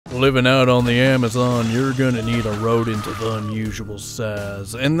Living out on the Amazon, you're gonna need a rodent of unusual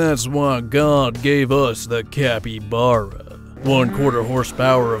size, and that's why God gave us the capybara. 1/4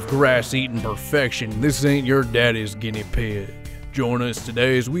 horsepower of grass-eating perfection. This ain't your daddy's guinea pig. Join us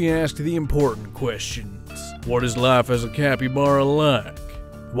today as we ask the important questions. What is life as a capybara like?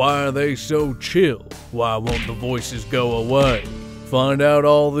 Why are they so chill? Why won't the voices go away? Find out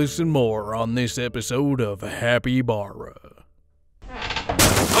all this and more on this episode of Happybara.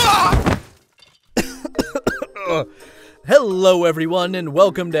 Hello everyone and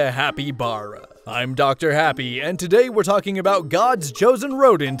welcome to Happybara. I'm Dr. Happy and today we're talking about God's chosen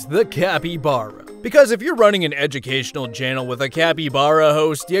rodent, the capybara. Because if you're running an educational channel with a capybara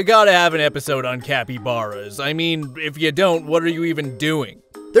host, you gotta have an episode on capybaras. I mean, if you don't, what are you even doing?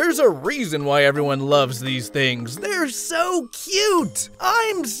 There's a reason why everyone loves these things. They're so cute!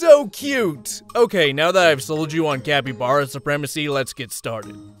 I'm so cute! Okay, now that I've sold you on capybara supremacy, let's get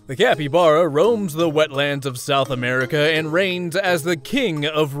started. The capybara roams the wetlands of South America and reigns as the king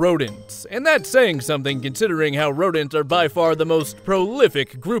of rodents. And that's saying something considering how rodents are by far the most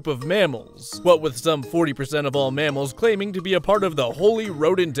prolific group of mammals. What with some 40% of all mammals claiming to be a part of the holy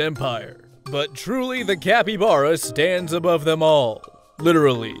rodent empire. But truly, the capybara stands above them all.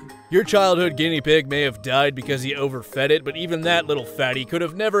 Literally. Your childhood guinea pig may have died because he overfed it, but even that little fatty could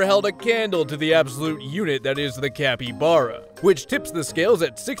have never held a candle to the absolute unit that is the capybara, which tips the scales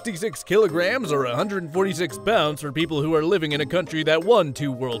at 66 kilograms or 146 pounds for people who are living in a country that won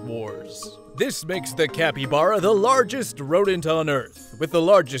 2 world wars. This makes the capybara the largest rodent on Earth, with the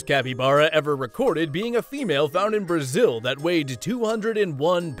largest capybara ever recorded being a female found in Brazil that weighed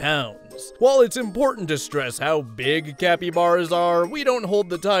 201 pounds. While it's important to stress how big capybaras are, we don't hold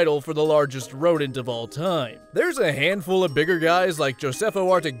the title for the largest rodent of all time. There's a handful of bigger guys like Josephus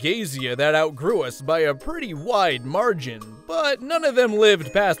Artegasia that outgrew us by a pretty wide margin, but none of them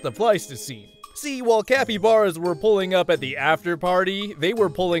lived past the Pleistocene. See, while capybaras were pulling up at the after party, they were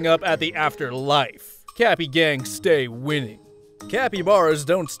pulling up at the afterlife. Cappy gang stay winning. Capybaras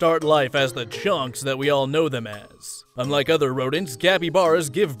don't start life as the chunks that we all know them as. Unlike other rodents, capybaras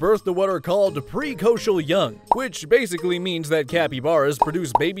give birth to what are called precocial young, which basically means that capybaras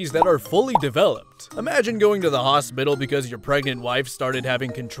produce babies that are fully developed. Imagine going to the hospital because your pregnant wife started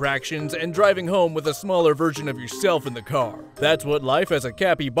having contractions and driving home with a smaller version of yourself in the car. That's what life as a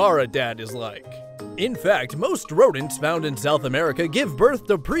capybara dad is like. In fact, most rodents found in South America give birth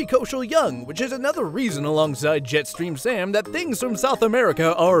to precocial young, which is another reason alongside Jetstream Sam that things from South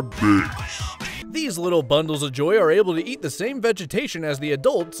America are beasts. These little bundles of joy are able to eat the same vegetation as the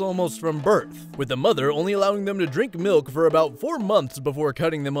adults almost from birth, with the mother only allowing them to drink milk for about 4 months before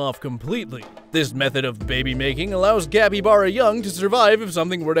cutting them off completely. This method of baby making allows capybara young to survive if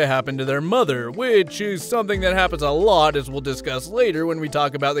something were to happen to their mother, which is something that happens a lot as we'll discuss later when we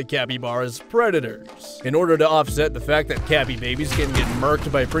talk about the capybara's predators. In order to offset the fact that cappy babies can get murked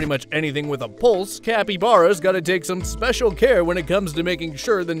by pretty much anything with a pulse, capybaras gotta take some special care when it comes to making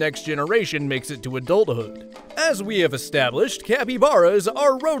sure the next generation makes it to adulthood. As we have established, capybaras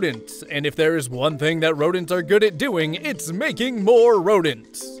are rodents, and if there is one thing that rodents are good at doing, it's making more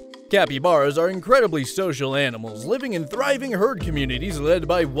rodents. Capybaras are incredibly social animals, living in thriving herd communities led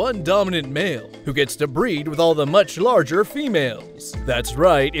by one dominant male, who gets to breed with all the much larger females. That's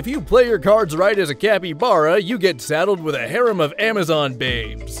right, if you play your cards right as a capybara, you get saddled with a harem of Amazon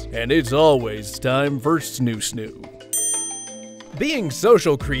babes. And it's always time for snoo-snoo. Being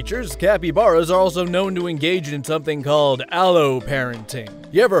social creatures, capybaras are also known to engage in something called alloparenting.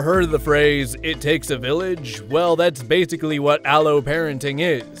 You ever heard of the phrase, "it takes a village"? Well, that's basically what alloparenting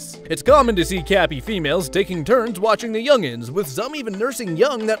is. It's common to see cappy females taking turns watching the youngins, with some even nursing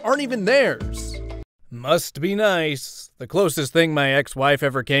young that aren't even theirs. Must be nice. The closest thing my ex-wife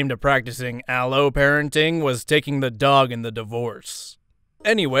ever came to practicing alloparenting was taking the dog in the divorce.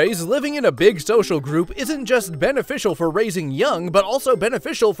 Anyways, living in a big social group isn't just beneficial for raising young, but also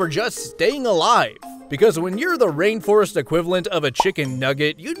beneficial for just staying alive. Because when you're the rainforest equivalent of a chicken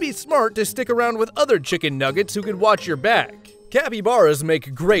nugget, you'd be smart to stick around with other chicken nuggets who can watch your back. Capybaras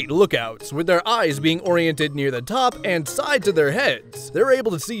make great lookouts, with their eyes being oriented near the top and sides of their heads. They're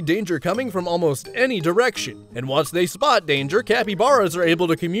able to see danger coming from almost any direction. And once they spot danger, capybaras are able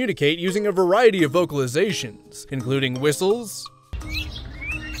to communicate using a variety of vocalizations, including whistles,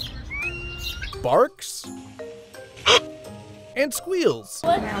 barks, and squeals,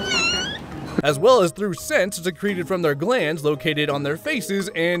 as well as through scents secreted from their glands located on their faces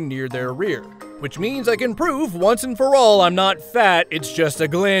and near their rear. which means I can prove once and for all I'm not fat, it's just a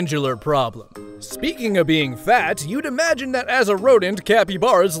glandular problem. Speaking of being fat, you'd imagine that as a rodent,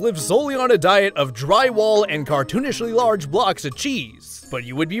 capybaras live solely on a diet of drywall and cartoonishly large blocks of cheese. But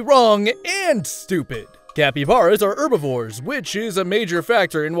you would be wrong and stupid. Capybaras are herbivores, which is a major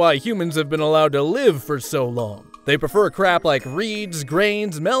factor in why humans have been allowed to live for so long. They prefer crap like reeds,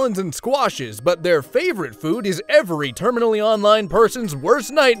 grains, melons, and squashes, but their favorite food is every terminally online person's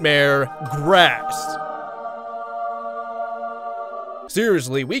worst nightmare, grass.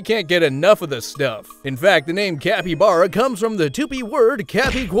 Seriously, we can't get enough of this stuff. In fact, the name capybara comes from the Tupi word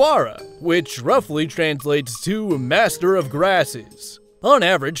capiguara, which roughly translates to master of grasses. On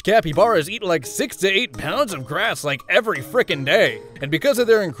average, capybaras eat like 6 to 8 pounds of grass like every frickin' day. And because of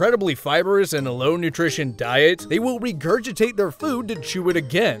their incredibly fibrous and low nutrition diet, they will regurgitate their food to chew it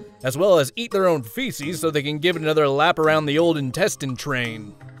again, as well as eat their own feces so they can give it another lap around the old intestine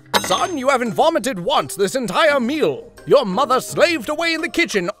train. Son, you haven't vomited once this entire meal. Your mother slaved away in the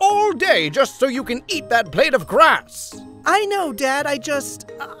kitchen all day just so you can eat that plate of grass. I know, Dad,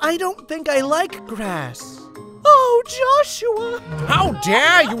 I don't think I like grass. Oh, Joshua! How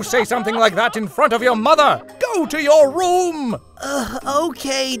dare you say something like that in front of your mother? Go to your room!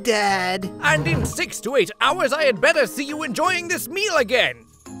 Okay, Dad. And in 6 to 8 hours, I had better see you enjoying this meal again.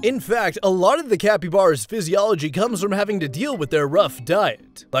 In fact, a lot of the capybara's physiology comes from having to deal with their rough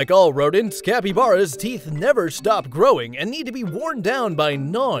diet. Like all rodents, capybara's teeth never stop growing and need to be worn down by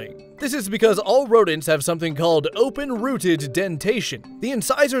gnawing. This is because all rodents have something called open-rooted dentation. The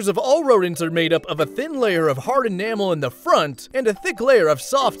incisors of all rodents are made up of a thin layer of hard enamel in the front and a thick layer of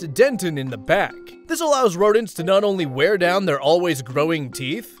soft dentin in the back. This allows rodents to not only wear down their always growing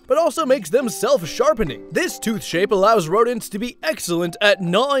teeth, but also makes them self-sharpening. This tooth shape allows rodents to be excellent at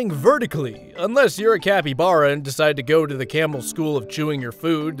gnawing vertically, unless you're a capybara and decide to go to the camel school of chewing your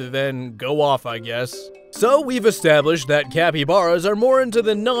food, then go off, I guess. So we've established that capybaras are more into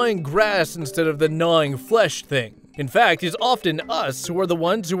the gnawing grass instead of the gnawing flesh thing. In fact, it's often us who are the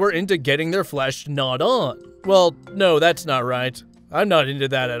ones who are into getting their flesh gnawed on. Well, no, that's not right. I'm not into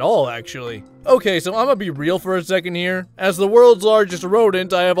that at all, actually. Okay, so I'm gonna be real for a second here. As the world's largest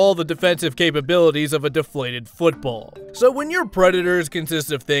rodent, I have all the defensive capabilities of a deflated football. So when your predators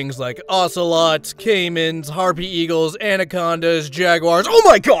consist of things like ocelots, caimans, harpy eagles, anacondas, jaguars— oh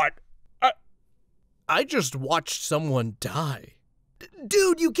my god! I just watched someone die.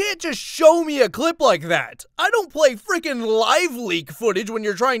 Dude, you can't just show me a clip like that. I don't play freaking live leak footage when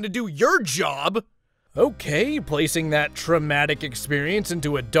you're trying to do your job. Okay, placing that traumatic experience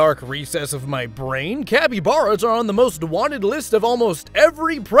into a dark recess of my brain, capybaras are on the most wanted list of almost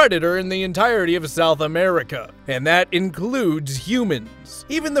every predator in the entirety of South America. And that includes humans.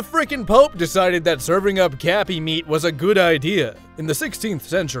 Even the frickin' Pope decided that serving up cappy meat was a good idea. In the 16th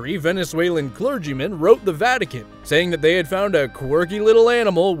century, Venezuelan clergymen wrote the Vatican, saying that they had found a quirky little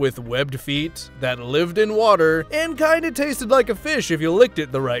animal with webbed feet that lived in water and kinda tasted like a fish if you licked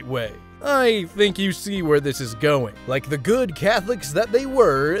it the right way. I think you see where this is going. Like the good Catholics that they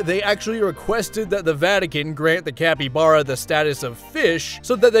were, they actually requested that the Vatican grant the capybara the status of fish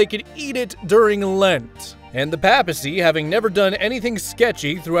so that they could eat it during Lent. And the papacy, having never done anything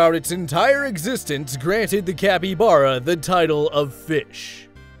sketchy throughout its entire existence, granted the capybara the title of fish.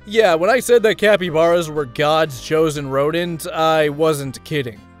 Yeah, when I said that capybaras were God's chosen rodent, I wasn't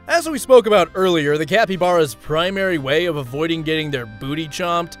kidding. As we spoke about earlier, the capybara's primary way of avoiding getting their booty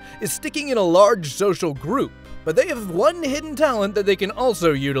chomped is sticking in a large social group, but they have one hidden talent that they can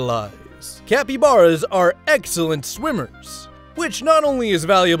also utilize. Capybaras are excellent swimmers, which not only is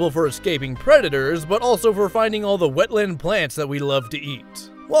valuable for escaping predators, but also for finding all the wetland plants that we love to eat.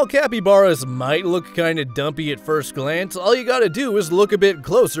 While capybaras might look kinda dumpy at first glance, all you gotta do is look a bit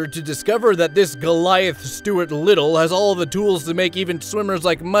closer to discover that this Goliath Stuart Little has all the tools to make even swimmers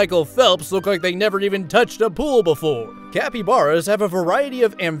like Michael Phelps look like they never even touched a pool before. Capybaras have a variety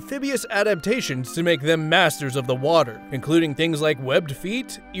of amphibious adaptations to make them masters of the water, including things like webbed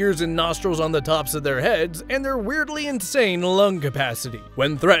feet, ears and nostrils on the tops of their heads, and their weirdly insane lung capacity.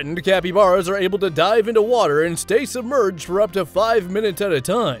 When threatened, capybaras are able to dive into water and stay submerged for up to 5 minutes at a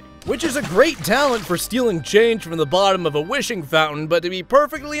time, which is a great talent for stealing change from the bottom of a wishing fountain, but to be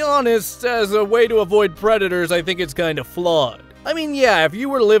perfectly honest, as a way to avoid predators, I think it's kinda flawed. I mean, yeah, if you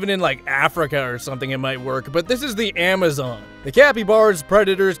were living in like Africa or something, it might work, but this is the Amazon. The capybara's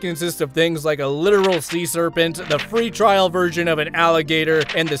predators consist of things like a literal sea serpent, the free trial version of an alligator,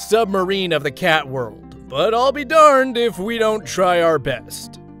 and the submarine of the cat world. But I'll be darned if we don't try our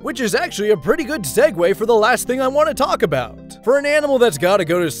best. Which is actually a pretty good segue for the last thing I want to talk about. For an animal that's gotta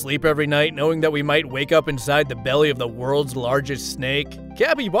go to sleep every night knowing that we might wake up inside the belly of the world's largest snake,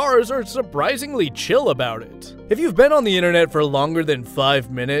 capybaras are surprisingly chill about it. If you've been on the internet for longer than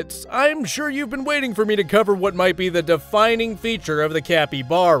 5 minutes, I'm sure you've been waiting for me to cover what might be the defining feature of the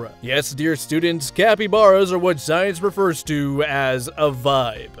capybara. Yes, dear students, capybaras are what science refers to as a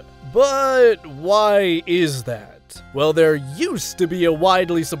vibe. But why is that? Well, there used to be a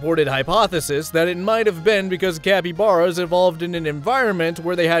widely supported hypothesis that it might have been because capybaras evolved in an environment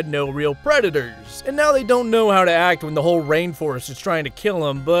where they had no real predators, and now they don't know how to act when the whole rainforest is trying to kill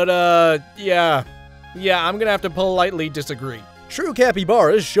them, but yeah, I'm gonna have to politely disagree. True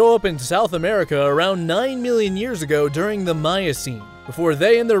capybaras show up in South America around 9 million years ago during the Miocene, before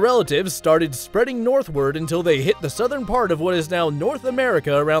they and their relatives started spreading northward until they hit the southern part of what is now North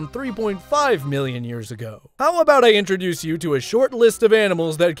America around 3.5 million years ago. How about I introduce you to a short list of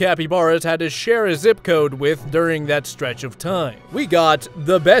animals that capybaras had to share a zip code with during that stretch of time. We got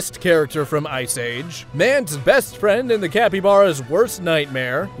the best character from Ice Age, man's best friend and the capybara's worst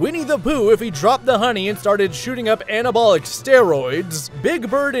nightmare, Winnie the Pooh if he dropped the honey and started shooting up anabolic steroids, Big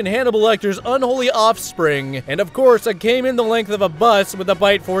Bird and Hannibal Lecter's unholy offspring, and of course a came in the length of a bus with a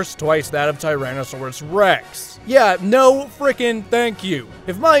bite force twice that of Tyrannosaurus Rex. Yeah, no frickin' thank you.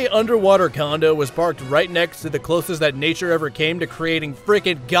 If my underwater condo was parked right next to the closest that nature ever came to creating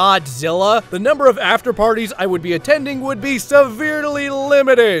frickin' Godzilla, the number of after parties I would be attending would be severely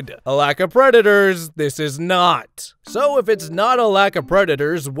limited. A lack of predators, this is not. So if it's not a lack of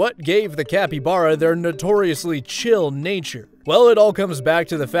predators, what gave the capybara their notoriously chill nature? Well, it all comes back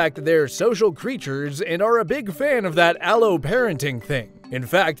to the fact that they're social creatures and are a big fan of that allo-parenting thing. In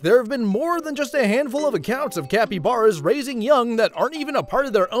fact, there have been more than just a handful of accounts of capybaras raising young that aren't even a part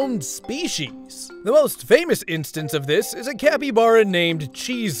of their own species. The most famous instance of this is a capybara named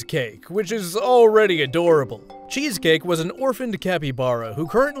Cheesecake, which is already adorable. Cheesecake was an orphaned capybara who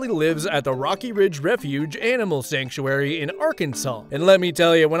currently lives at the Rocky Ridge Refuge Animal Sanctuary in Arkansas. And let me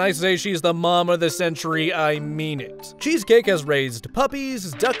tell you, when I say she's the mom of the century, I mean it. Cheesecake has raised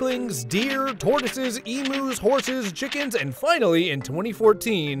puppies, ducklings, deer, tortoises, emus, horses, chickens, and finally, in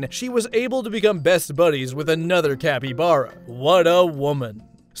 2014, she was able to become best buddies with another capybara. What a woman.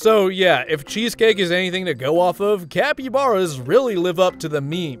 So yeah, if Cheesecake is anything to go off of, capybaras really live up to the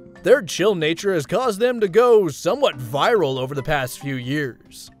meme. Their chill nature has caused them to go somewhat viral over the past few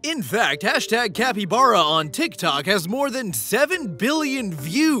years. In fact, hashtag capybara on TikTok has more than 7 billion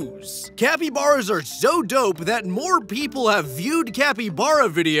views. Capybaras are so dope that more people have viewed capybara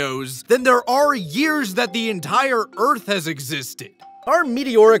videos than there are years that the entire Earth has existed. Our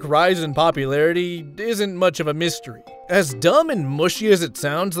meteoric rise in popularity isn't much of a mystery. As dumb and mushy as it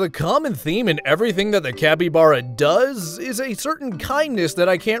sounds, the common theme in everything that the capybara does is a certain kindness that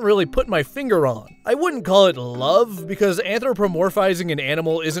I can't really put my finger on. I wouldn't call it love, because anthropomorphizing an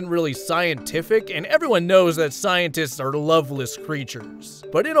animal isn't really scientific, and everyone knows that scientists are loveless creatures.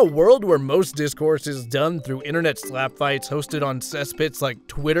 But in a world where most discourse is done through internet slap fights hosted on cesspits like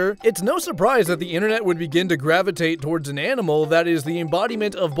Twitter, it's no surprise that the internet would begin to gravitate towards an animal that is the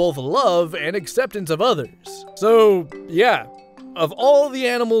embodiment of both love and acceptance of others. So, yeah, of all the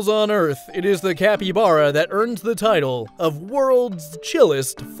animals on Earth, it is the capybara that earns the title of world's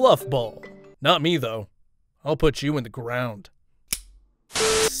chillest fluffball. Not me, though. I'll put you in the ground.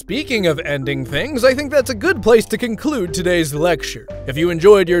 Speaking of ending things, I think that's a good place to conclude today's lecture. If you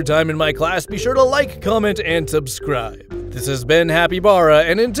enjoyed your time in my class, be sure to like, comment, and subscribe. This has been Happybara,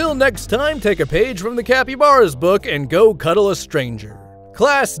 and until next time, take a page from the Capybara's book and go cuddle a stranger.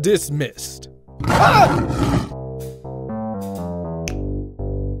 Class dismissed. Ah!